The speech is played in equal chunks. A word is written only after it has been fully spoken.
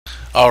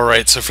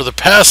Alright, so for the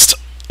past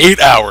 8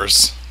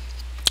 hours,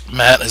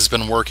 Matt has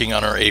been working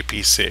on our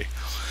APC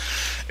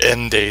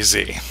in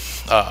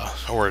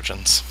DayZ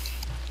Origins.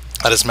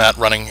 That is Matt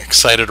running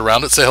excited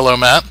around it. Say hello,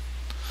 Matt.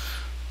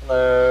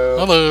 Hello.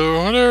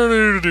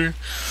 Hello.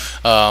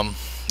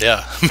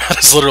 Yeah, Matt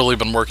has literally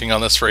been working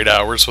on this for 8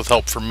 hours with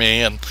help from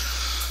me and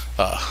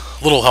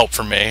little help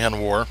from me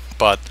and War,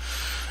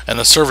 and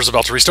the server's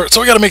about to restart,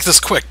 so we got to make this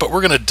quick. But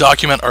we're going to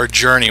document our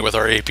journey with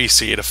our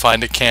APC to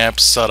find a camp,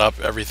 set up,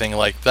 everything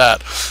like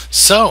that.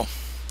 So,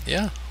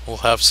 yeah, we'll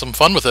have some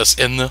fun with this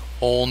in the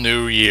whole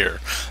new year.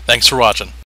 Thanks for watching.